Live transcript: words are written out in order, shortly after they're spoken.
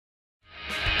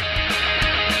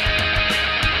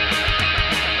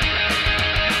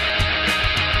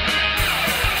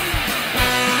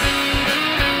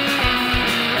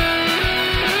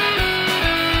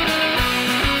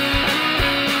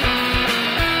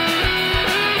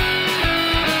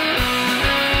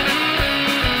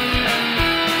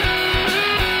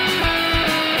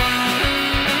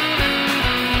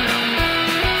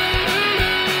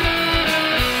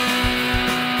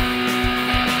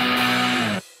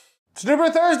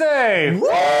Snooper Thursday!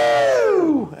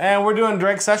 Woo! And we're doing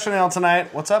Drake Session Ale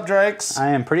tonight. What's up, Drakes? I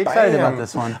am pretty excited about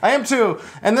this one. I am too.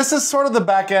 And this is sort of the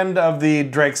back end of the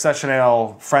Drake Session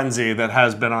Ale frenzy that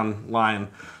has been online.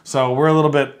 So we're a little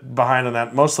bit behind on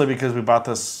that, mostly because we bought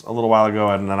this a little while ago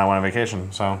and then I went on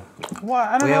vacation. So, well,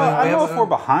 I don't know. I don't know if we're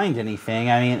behind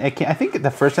anything. I mean, I think the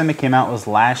first time it came out was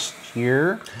last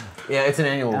year. Yeah, it's an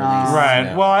annual release. Right.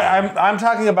 Yeah. Well, I'm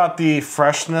talking about the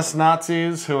freshness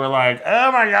Nazis who are like,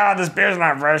 oh my god, this beer's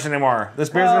not fresh anymore. This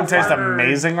beer's gonna taste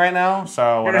amazing right now.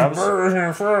 So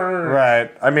whatever.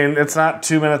 Right. I mean, it's not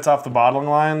 2 minutes off the bottling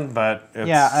line, but it's...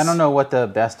 Yeah, I don't know what the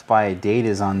best by date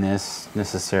is on this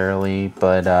necessarily,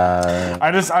 but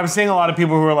I'm seeing a lot of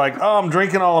people who are like, oh, I'm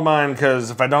drinking all of mine because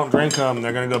if I don't drink them,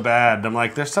 they're gonna go bad. I'm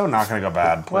like, they're so not gonna go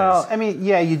bad. Please. Well, I mean,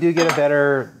 yeah, you do get a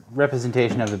better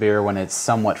representation of the beer when it's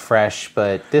somewhat fresh,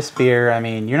 but this beer, I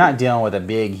mean, you're not dealing with a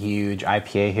big, huge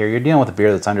IPA here. You're dealing with a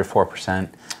beer that's under 4%.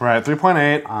 Right,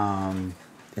 3.8. I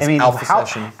mean,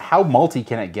 how malty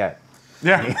can it get?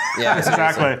 Yeah, yeah,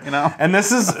 exactly. You know, and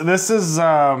this is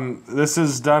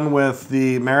done with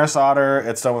the Maris Otter.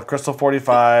 It's done with Crystal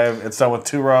 45. It's done with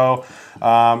 2-row,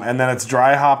 and then it's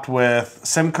dry hopped with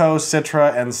Simcoe,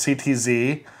 Citra, and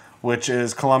CTZ, which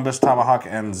is Columbus, Tomahawk,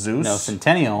 and Zeus. No,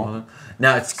 Centennial.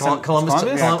 No, it's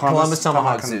Columbus,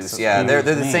 Tomahawk, Zeus. Yeah, they're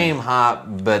the same hop,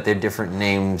 but they're different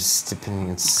names. Depending,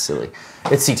 it's silly.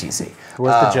 It's CTC.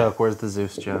 Where's the joke? Where's the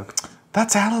Zeus joke?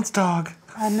 That's Alan's dog.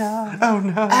 I know. Oh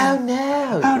no. Oh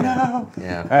no. Oh no.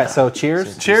 Yeah. All right. So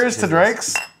cheers. Cheers to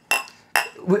Drake's.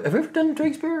 Have we ever done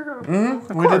Drake's beer?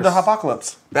 Mm-hmm. We did the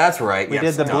Hopocalypse. That's right. We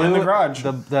did the blue in the garage.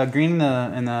 The green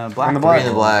and the black. And the black. Green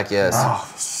and black. Yes. Oh,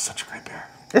 this is such a great beer.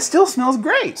 It still smells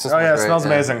great. Oh yeah, it smells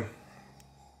amazing.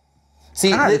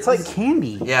 See, God, it's like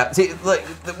candy. Yeah. See, like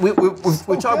we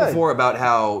talked before about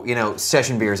how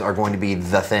session beers are going to be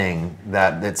the thing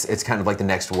that it's kind of like the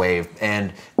next wave,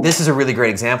 and this is a really great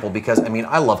example because I mean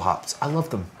I love hops. I love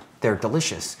them. They're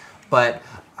delicious, but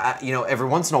every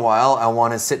once in a while I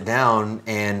want to sit down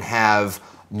and have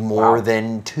more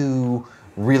than two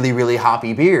really, really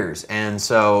hoppy beers, and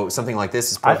so something like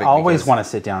this is perfect. I always want to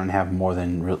sit down and have more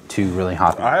than two really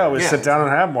hoppy. I always sit down and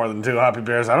have more than two hoppy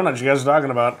beers. I don't know what you guys are talking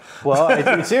about. Well, I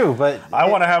do too, but I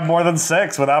want to have more than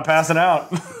 6 without passing out.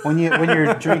 when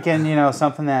you're drinking,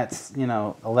 something that's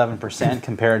 11%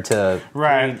 compared to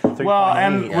right. 3, well,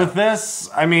 and with this,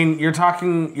 I mean, you're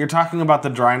talking about the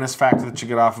dryness factor that you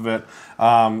get off of it.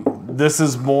 This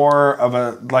is more of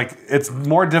a it's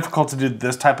more difficult to do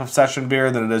this type of session beer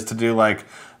than it is to do like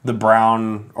the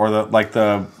brown or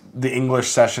the English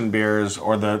session beers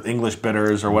or the English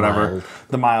bitters or whatever,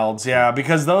 the milds, yeah,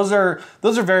 because those are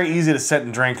very easy to sit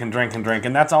and drink, and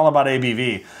that's all about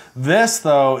ABV. This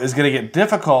though is going to get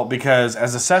difficult because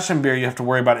as a session beer you have to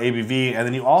worry about ABV, and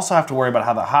then you also have to worry about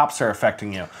how the hops are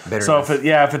affecting you. Bitterness. So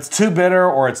if it's too bitter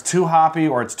or it's too hoppy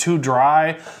or it's too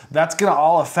dry, that's going to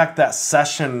all affect that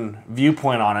session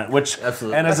viewpoint on it. Which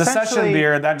absolutely. And as a session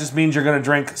beer, that just means you're going to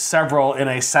drink several in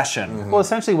a session. Mm-hmm. Well,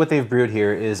 essentially what they've brewed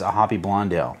here is a hoppy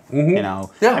blonde ale.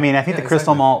 Mm-hmm. Yeah. I mean, I think the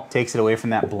crystal malt takes it away from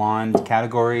that blonde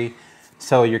category.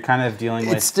 So you're kind of dealing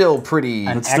with... It's still pretty...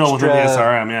 It's still within the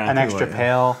SRM, yeah. An extra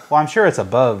pale. Well, I'm sure it's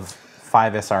above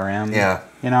 5 SRM. Yeah.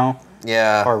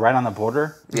 Yeah. Or right on the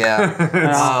border.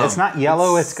 Yeah. It's not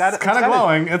yellow. It's kind of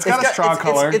glowing. It's got a straw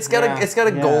color. It's got a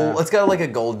gold. It's got like a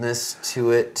goldness to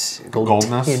it.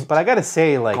 Goldness. But I got to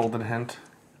say, like... Golden hint.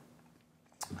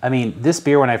 I mean, this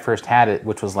beer when I first had it,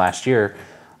 which was last year,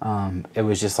 it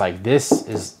was just like,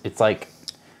 it's like...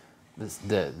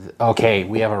 okay,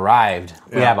 we have arrived.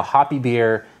 Yeah. We have a hoppy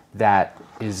beer that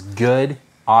is good,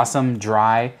 awesome,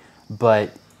 dry, but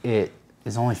it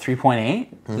is only 3.8.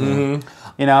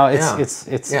 Mm-hmm.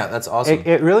 It's yeah, that's awesome.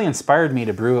 It really inspired me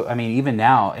to brew. I mean, even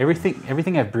now,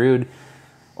 everything I've brewed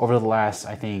over the last,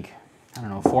 I think,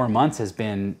 4 months has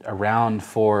been around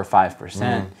 4 or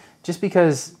 5%. Just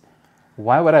because,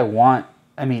 why would I want?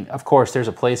 I mean, of course, there's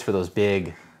a place for those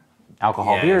big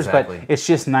alcohol beers, but it's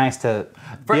just nice to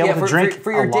be able to drink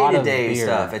for your day-to-day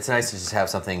stuff. It's nice to just have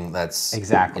something that's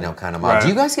kind of mild. Right. Do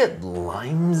you guys get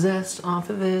lime zest off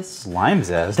of this? Lime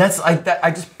zest? That's I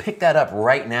just picked that up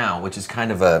right now, which is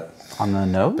kind of a on the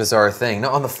nose bizarre thing. No,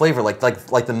 on the flavor, like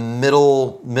the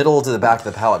middle to the back of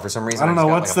the palate. For some reason, I don't know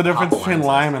what's the difference between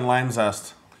lime and lime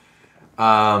zest.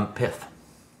 Pith.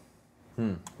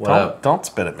 Don't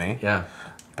spit at me. Yeah,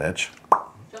 bitch. Do you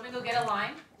want me to go get a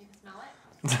lime?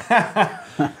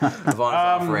 Yvonne is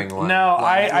offering lime. No,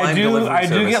 I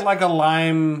do get like a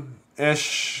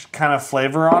lime-ish kind of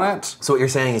flavor on it. So what you're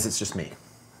saying is it's just me.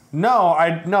 No,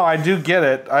 I do get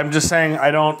it. I'm just saying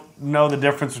I don't know the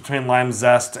difference between lime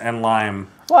zest and lime.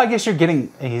 Well, I guess you're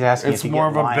getting. He's asking. It's if you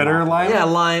more get of a bitter off lime. Yeah,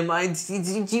 lime.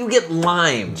 You get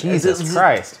lime. Jesus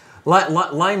Christ.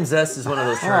 Lime zest is one of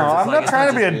those terms. I'm not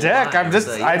trying to be a dick. I'm just.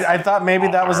 I thought maybe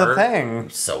that was a thing.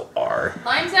 So are.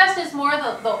 Lime zest is more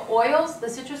the oils, the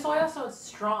citrus oil, so it's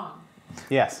strong.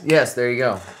 Yes. Yes, there you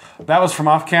go. That was from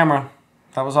off camera.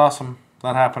 That was awesome.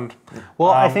 That happened.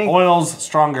 Well, I think oil's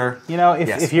stronger. You know,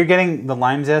 if you're getting the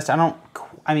lime zest, I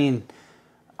mean,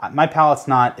 my palate's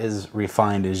not as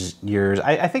refined as yours.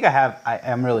 I think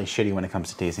I'm really shitty when it comes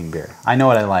to tasting beer. I know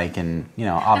what I like, and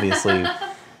obviously,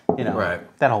 that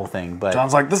whole thing. But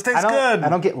John's like, this tastes good. I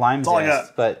don't get lime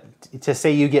zest, but to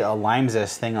say you get a lime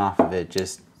zest thing off of it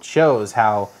just shows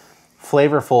how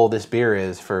flavorful this beer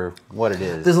is for what it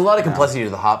is. There's a lot of complexity to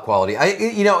the hop quality.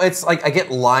 It's like I get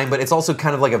lime, but it's also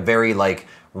kind of like a very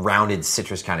rounded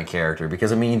citrus kind of character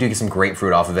because you do get some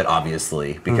grapefruit off of it,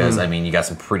 obviously, because you got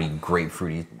some pretty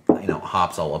grapefruity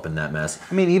hops all up in that mess.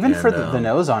 Even for the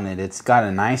nose on it, it's got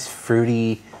a nice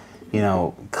fruity,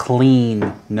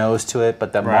 clean nose to it,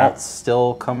 but the malts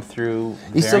still come through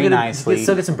very nicely. You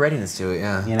still get some breadiness to it,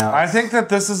 yeah. I think that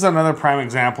this is another prime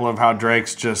example of how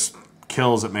Drake's just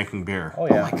kills at making beer. Oh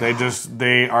yeah.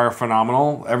 They are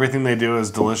phenomenal. Everything they do is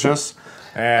delicious.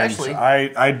 And Actually,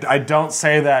 I don't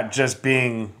say that just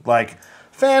being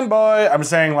fanboy. I'm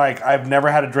saying I've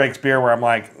never had a Drake's beer where I'm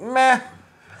meh.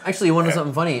 Actually, you want to know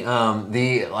something funny?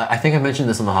 I think I mentioned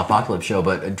this on the Hopocalypse show,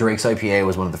 but Drake's IPA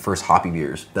was one of the first hoppy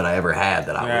beers that I ever had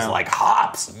that I was like,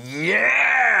 hops,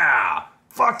 yeah!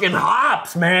 Fucking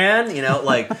hops, man!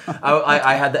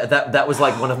 I had that was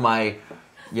one of my,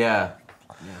 yeah.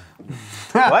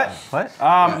 What?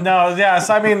 No, yeah.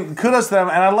 So kudos to them,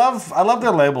 and I love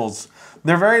their labels.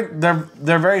 They're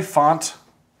very font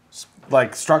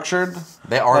structured.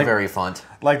 They are very font.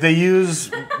 They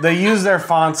use their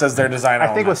fonts as their design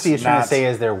elements. I think what Steve's trying to say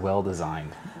is they're well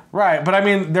designed. Right, but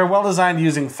they're well designed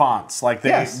using fonts.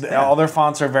 All their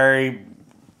fonts are very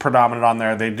predominant on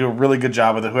there. They do a really good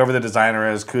job with it. Whoever the designer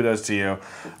is, kudos to you.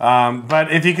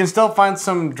 But if you can still find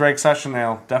some Drake Session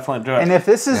Ale, definitely do it. And if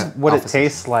this is what it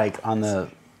tastes like on the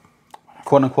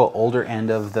quote-unquote older end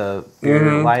of the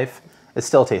beer life, it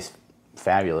still tastes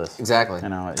fabulous. Exactly.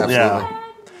 Absolutely. Yeah.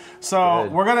 So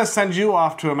we're going to send you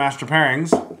off to a Master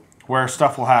Pairings where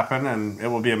stuff will happen and it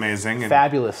will be amazing. And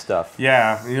fabulous stuff.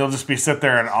 Yeah, you'll just sit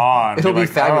there in awe. And it'll be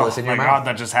fabulous in your mouth. Oh my God,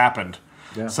 that just happened.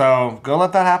 Yeah. So go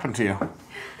let that happen to you.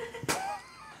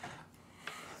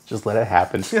 Just let it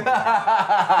happen.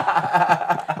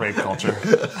 Rape culture.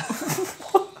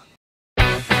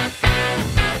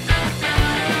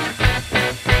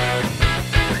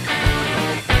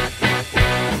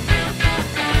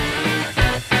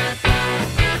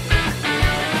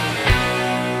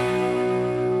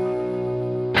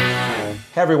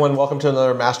 Hey everyone, welcome to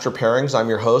another Master Pairings. I'm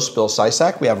your host, Bill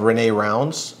Sysak. We have Renee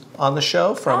Rounds on the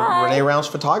show from Renee Rounds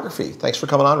Photography. Thanks for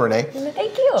coming on, Renee.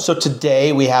 Thank you. So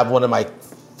today we have one of my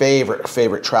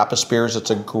favorite Trappist beers.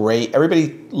 It's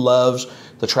everybody loves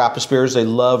the Trappist beers. They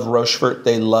love Rochefort.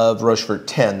 They love Rochefort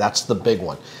 10. That's the big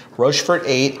one. Rochefort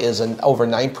 8 is an over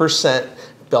 9%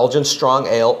 Belgian strong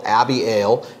ale, Abbey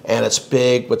ale, and it's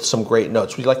big with some great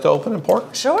notes. Would you like to open and pour?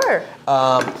 Sure.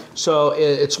 So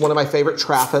it's one of my favorite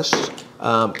Trappists.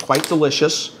 Quite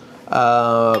delicious.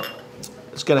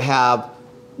 It's going to have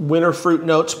winter fruit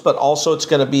notes, but also it's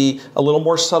going to be a little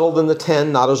more subtle than the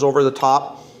 10, not as over the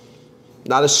top,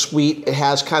 not as sweet. It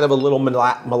has kind of a little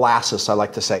molasses, I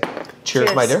like to say.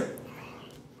 Cheers, my dear.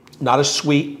 Not as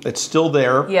sweet. It's still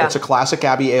there. Yeah. It's a classic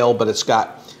Abbey ale, but it's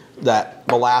got that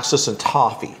molasses and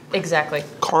toffee. Exactly.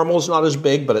 Caramel's not as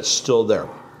big, but it's still there.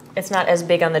 It's not as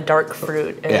big on the dark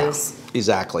fruit as... Yeah,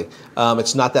 exactly.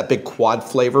 It's not that big quad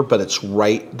flavor, but it's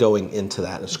right going into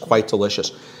that. It's quite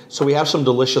delicious. So we have some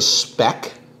delicious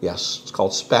Speck. Yes, it's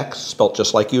called Speck, spelt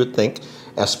just like you would think,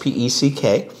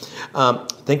 S-P-E-C-K.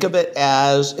 Think of it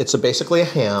as it's basically a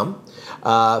ham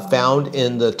found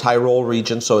in the Tyrol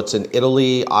region. So it's in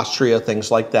Italy, Austria, things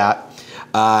like that.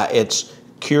 It's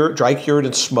dry cured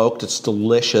and smoked. It's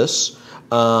delicious.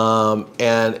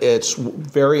 And it's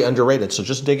very underrated. So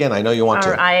just dig in. I know you want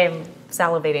to. I am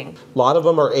salivating. A lot of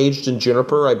them are aged in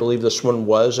juniper. I believe this one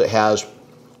was. It has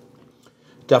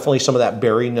definitely some of that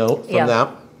berry note from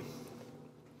that.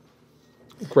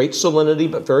 Great salinity,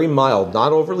 but very mild.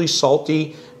 Not overly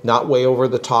salty, not way over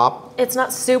the top. It's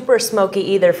not super smoky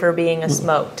either for being a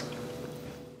smoked.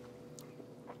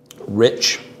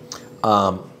 Rich.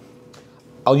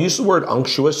 I'll use the word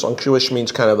unctuous. Unctuous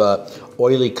means kind of a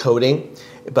oily coating,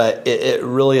 but it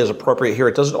really is appropriate here.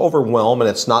 It doesn't overwhelm and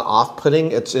it's not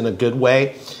off-putting. It's in a good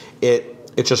way. It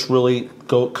it just really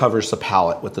covers the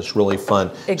palate with this really fun.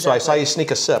 Exactly. So I saw you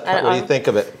sneak a sip. What do you think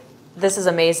of it? This is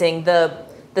amazing. The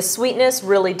sweetness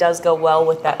really does go well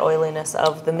with that oiliness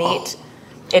of the meat.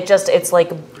 It's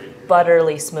like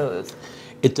butterly smooth.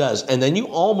 It does, and then you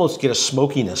almost get a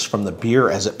smokiness from the beer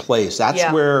as it plays. That's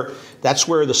where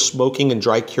the smoking and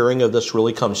dry curing of this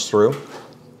really comes through.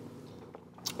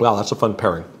 Wow, that's a fun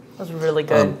pairing. That was really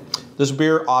good. This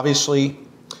beer, obviously,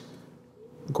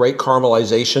 great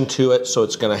caramelization to it, so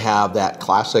it's going to have that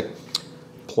classic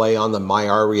play on the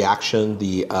Maillard reaction,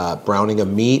 the browning of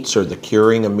meats or the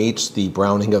curing of meats, the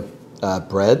browning of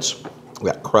breads,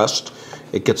 that crust.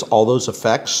 It gets all those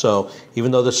effects. So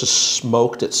even though this is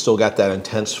smoked, it's still got that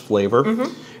intense flavor,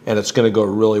 and it's going to go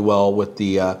really well with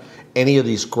the any of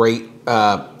these great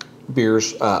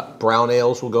beers. Brown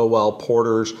ales will go well,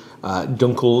 porters,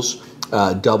 dunkels,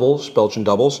 doubles, Belgian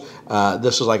doubles.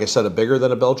 This is, like I said, a bigger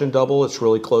than a Belgian double. It's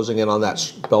really closing in on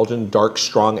that Belgian dark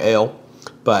strong ale,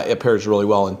 but it pairs really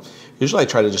well. And usually I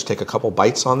try to just take a couple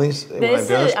bites on these when I do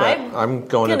this, but I'm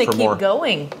going in for more. Keep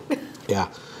going. Yeah,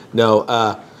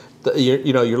 no.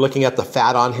 You're looking at the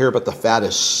fat on here, but the fat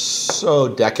is so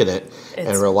decadent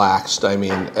and relaxed. I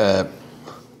mean,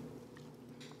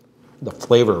 the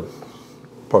flavor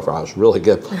profile is really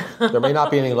good. There may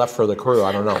not be any left for the crew.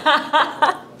 I don't know.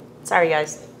 Sorry,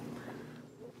 guys.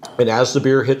 And as the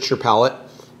beer hits your palate,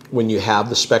 when you have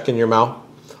the Speck in your mouth,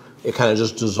 it kind of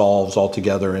just dissolves all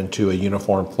together into a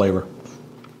uniform flavor.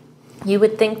 You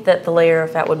would think that the layer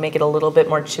of fat would make it a little bit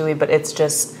more chewy, but it's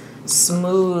just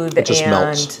smooth. It just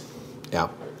melts. Yeah.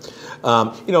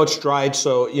 It's dried,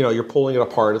 so, you're pulling it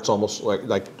apart. It's almost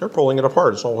like they're pulling it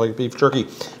apart. It's almost like beef jerky.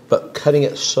 But cutting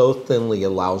it so thinly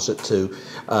allows it to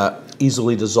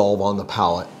easily dissolve on the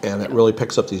palate. And it really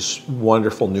picks up these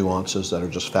wonderful nuances that are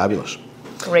just fabulous.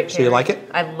 Great. So you like it?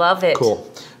 I love it. Cool.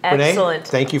 Excellent. Renee,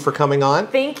 thank you for coming on.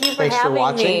 Thank you for Thanks having for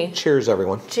watching. me. Cheers,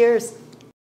 everyone. Cheers.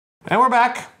 And we're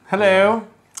back. Hello.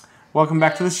 Welcome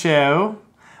back to the show.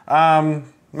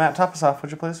 Matt, top us off,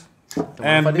 would you please?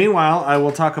 And meanwhile, I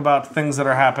will talk about things that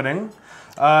are happening.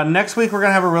 Next week, we're going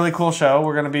to have a really cool show.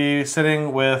 We're going to be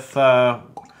sitting with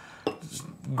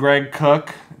Greg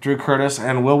Cook, Drew Curtis,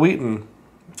 and Will Wheaton.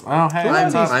 Oh, hey.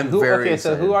 I'm very Okay, excited.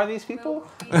 so who are these people?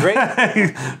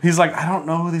 Greg? He's like, I don't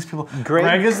know who these people are.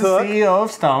 Greg is Cook. the CEO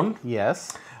of Stone.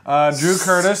 Yes. Drew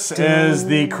Curtis is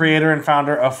the creator and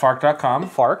founder of Fark.com.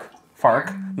 Fark.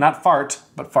 Not fart,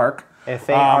 but Fark.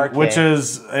 F-A-R-K. Which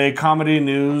is a comedy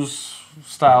news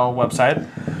style website.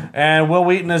 And Will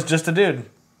Wheaton is just a dude.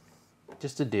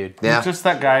 Just a dude. Yeah. He's just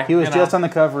that guy. He was just on the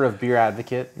cover of Beer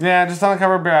Advocate. Yeah, just on the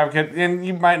cover of Beer Advocate. And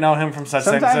you might know him from such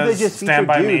things Sometimes as they just Stand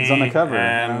feature By dudes Me on the cover.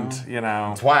 and,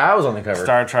 That's why I was on the cover.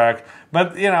 Star Trek.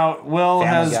 But, Will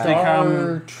has Guy.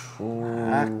 become...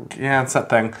 yeah, it's that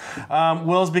thing.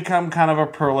 Will's become kind of a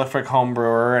prolific home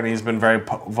brewer, and he's been very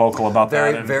vocal about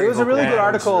that. And It was a really good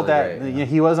article really that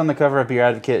he was on the cover of Beer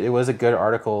Advocate. It was a good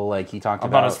article. Like he talked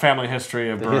about his family history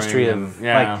of the brewing. history of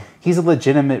yeah. like he's a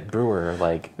legitimate brewer.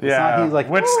 Like it's not, he's like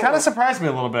which kind of surprised me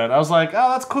a little bit. I was like,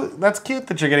 oh, that's cool. That's cute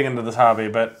that you're getting into this hobby,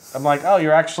 but I'm like, oh,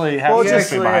 you're actually having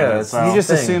history behind it. So. You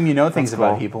just assume you know things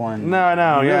about people, and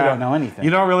no, you really don't know anything. You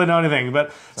don't really know anything.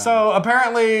 But so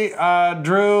apparently,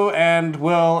 Drew and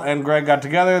Will and Greg got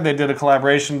together. They did a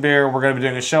collaboration beer. We're going to be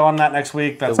doing a show on that next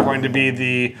week. That's going to be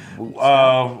the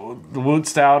Woot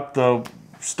Stout, the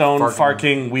Stone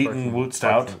Farking Wheaton Woot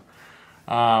Stout.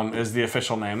 Is the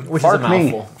official name. Which is a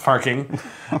mouthful. Farking.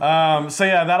 So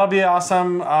yeah, that'll be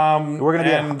awesome. We're gonna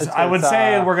be. And I would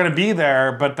say we're gonna be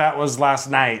there, but that was last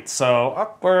night, so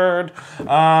awkward.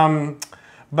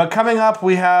 But coming up,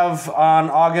 we have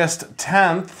on August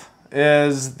 10th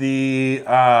is the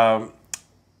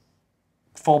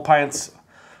Full Pint's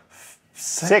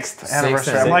sixth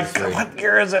anniversary. I'm like, what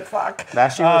year is it? Fuck.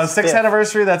 Last year was sixth fifth.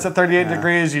 anniversary. That's at 38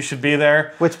 degrees. You should be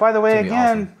there. Which, by the way, It's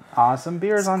gonna be again, awesome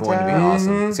beers on Going to be tap.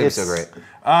 awesome. It's going to be so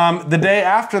great. The day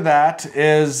after that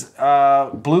is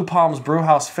Blue Palm's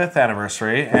Brewhouse 5th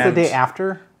anniversary. It's the day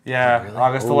after. Yeah,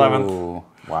 August 11th. Ooh,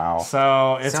 wow.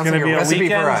 So it's Sounds going like to be a recipe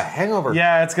weekend for a hangover.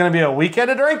 Yeah, it's going to be a weekend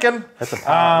of drinking. That's a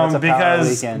power because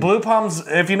weekend. Blue Palm's.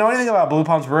 If you know anything about Blue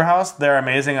Palm's Brewhouse, they're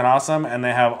amazing and awesome, and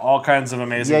they have all kinds of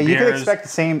amazing Yeah, you beers. could expect the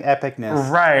same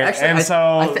epicness. Right, Actually,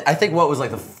 and I think what was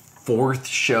like the fourth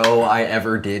show I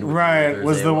ever did. With right,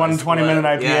 was the 120-minute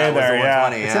IPA it was there, the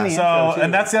 120, It's in the So, intro, too.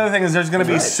 and that's the other thing is there's going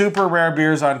to be super rare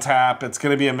beers on tap. It's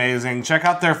going to be amazing. Check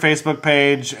out their Facebook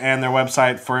page and their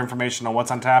website for information on what's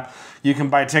on tap. You can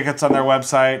buy tickets on their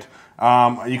website.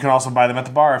 You can also buy them at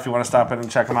the bar if you want to stop in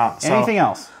and check them out. So, Anything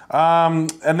else?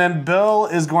 And then Bill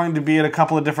is going to be at a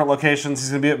couple of different locations. He's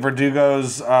going to be at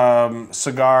Verdugo's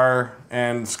cigar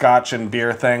and scotch and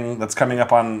beer thing that's coming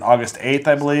up on August 8th,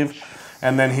 I believe.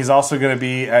 And then he's also going to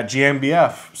be at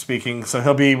GMBF speaking. So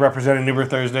he'll be representing Newber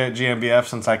Thursday at GMBF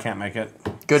since I can't make it.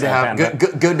 Good to have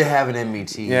an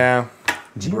MBT. Yeah.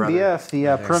 GMBF,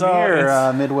 the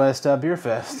premier Midwest Beer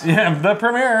Fest. Yeah, the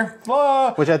premier.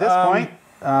 Which at this point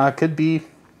could be...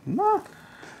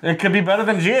 It could be better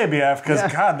than GABF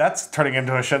because, God, that's turning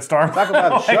into a shitstorm. Talk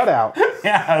about a shutout.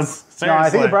 Yeah, seriously. No, I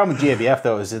think the problem with GABF,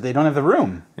 though, is that they don't have the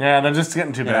room. Yeah, they're just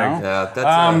getting too big. Yeah,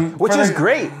 that's which is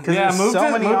great because there's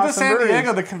so many awesome to San breweries.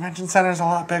 Diego. The convention center's a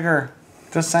lot bigger.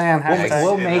 Just saying.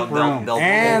 We'll make room.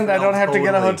 And I don't have to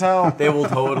get a hotel. They will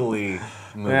totally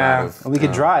move out of. We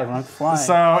could drive, we don't have to fly.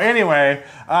 So anyway,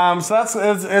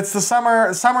 it's the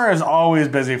summer. Summer is always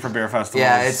busy for beer festivals.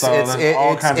 Yeah, it's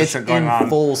all kinds of shit going on.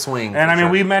 Full swing. And I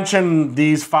mean, we mentioned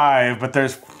these 5, but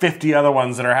there's 50 other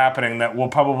ones that are happening that will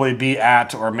probably be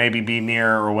at or maybe be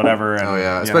near or whatever.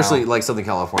 And, especially like Southern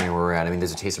California where we're at. I mean,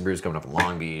 there's a Taste of Brews coming up in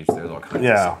Long Beach. There's all kinds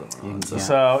of stuff going on.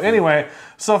 So anyway,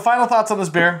 final thoughts on this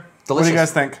beer. Delicious. What do you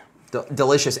guys think?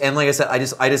 Delicious, and like I said,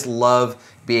 I just love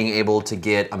being able to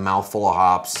get a mouthful of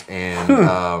hops and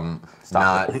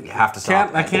not have to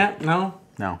stop. I can't. No.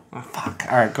 No. Oh, fuck.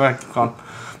 All right, go ahead. Keep going.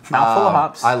 Mouthful of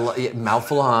hops.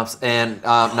 Mouthful of hops, and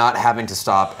not having to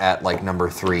stop at like number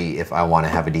 3 if I want to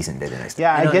have a decent day the next day.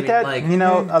 Yeah, I get that. Like, a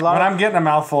lot. When I'm getting a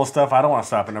mouthful of stuff, I don't want to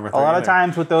stop at number 3. A lot of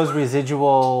times with those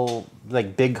residual,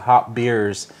 like big hop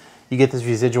beers, you get this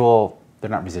residual. They're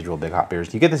not residual big hop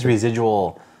beers. You get this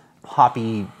residual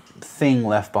hoppy thing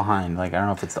left behind. Like I don't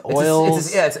know if it's the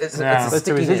oils. It's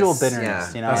the residual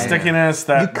bitterness. Yeah. The stickiness.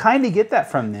 That you kind of get that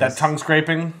from this. That tongue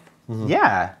scraping. Mm-hmm.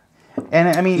 Yeah, and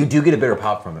I mean you do get a bitter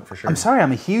pop from it for sure. I'm sorry,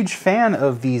 I'm a huge fan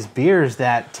of these beers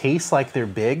that taste like they're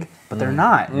big, but they're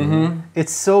not. Mm-hmm.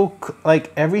 It's so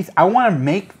like I want to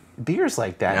make beers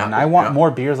like that, and I want more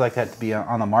beers like that to be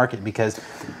on the market because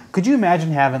could you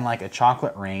imagine having like a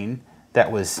chocolate rain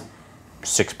that was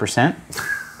 6%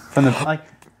 from the like.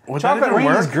 Chocolate rain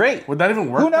is great. Would that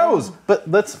even work? Who knows? But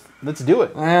let's do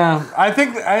it. Yeah, I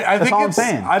think That's all I'm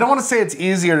saying. I don't want to say it's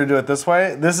easier to do it this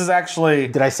way. This is actually.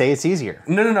 Did I say it's easier?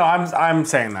 No. I'm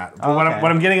saying that. But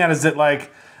what I'm getting at is that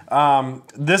like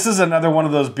this is another one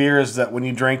of those beers that when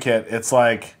you drink it, it's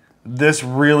like this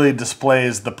really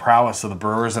displays the prowess of the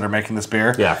brewers that are making this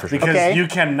beer. Yeah, for sure. Because you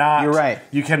cannot. You're right.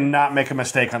 You cannot make a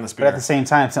mistake on this beer. But at the same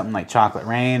time, something like Chocolate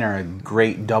Rain or a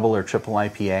great double or triple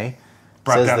IPA.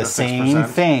 Brought says down the to same 6%.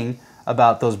 thing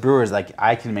about those brewers. Like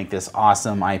I can make this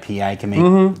awesome IPA. I can make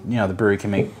the brewery can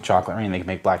make Chocolate Rain. They can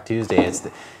make Black Tuesday.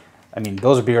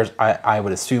 Those are beers I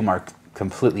would assume are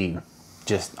completely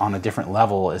just on a different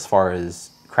level as far as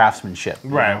craftsmanship.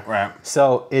 Right.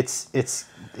 So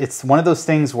it's one of those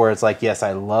things where it's like, yes,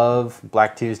 I love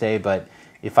Black Tuesday, but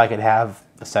if I could have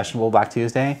a sessionable Black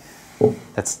Tuesday,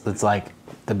 that's like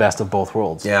the best of both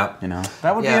worlds. Yeah.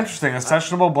 That would be interesting. A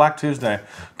sessionable Black Tuesday.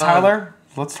 Tyler,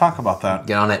 let's talk about that.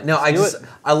 Get on it. No,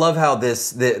 I love how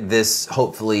this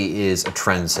hopefully is a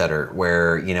trendsetter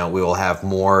where we will have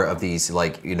more of these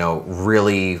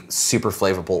really super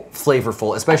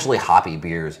flavorful, especially hoppy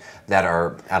beers that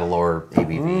are at a lower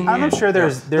ABV. I'm not sure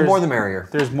there's the more the merrier.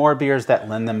 There's more beers that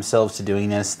lend themselves to doing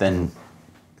this than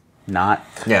not.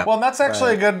 Yeah. Well, that's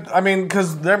actually a good. I mean,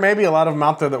 because there may be a lot of them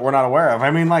out there that we're not aware of. I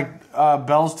mean, like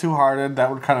Bell's Two Hearted,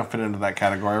 that would kind of fit into that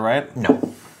category, right?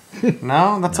 No.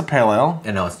 No, that's a pale ale.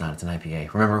 No, it's not. It's an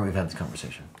IPA. Remember, we've had this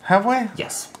conversation. Have we?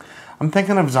 Yes. I'm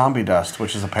thinking of Zombie Dust,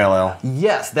 which is a pale ale.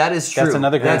 Yes, that is true. That's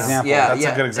another good example. Yeah, That's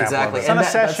a good example. Exactly. It's on a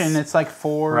session. It's like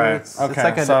 4. Right. It's Okay.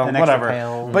 like So an whatever. extra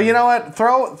pale. But you know what?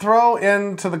 Throw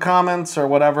into the comments or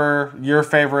whatever your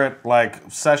favorite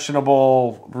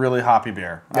sessionable, really hoppy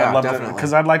beer. Yeah, I'd love definitely.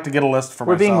 because I'd like to get a list for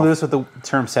We're myself. being loose with the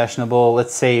term sessionable.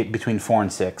 Let's say between 4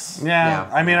 and 6. Yeah.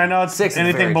 I mean, I know it's 6 is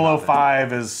anything very below common.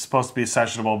 5 is supposed to be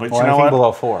sessionable, but Or you know anything what?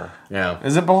 below 4. Yeah.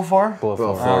 Is it below 4? Below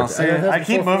 4. Oh, see, I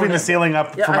keep moving the ceiling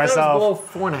up for myself.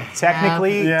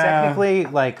 Technically,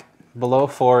 like below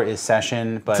 4 is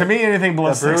session, but To me, anything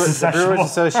below 6 is the Brewers sessionable.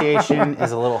 Association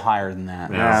is a little higher than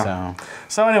that. Yeah.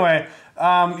 So anyway,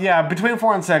 between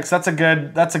 4 and 6, that's a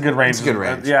good range. It's a good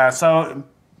range. Yeah. So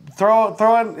throw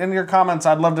it in your comments.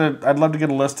 I'd love to get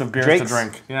a list of beers to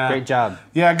drink. Yeah. Great job.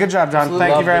 Yeah. Good job, John.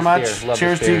 Thank you very much. Love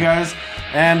Cheers this to you beer. guys,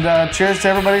 and cheers to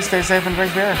everybody. Stay safe and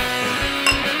drink beer.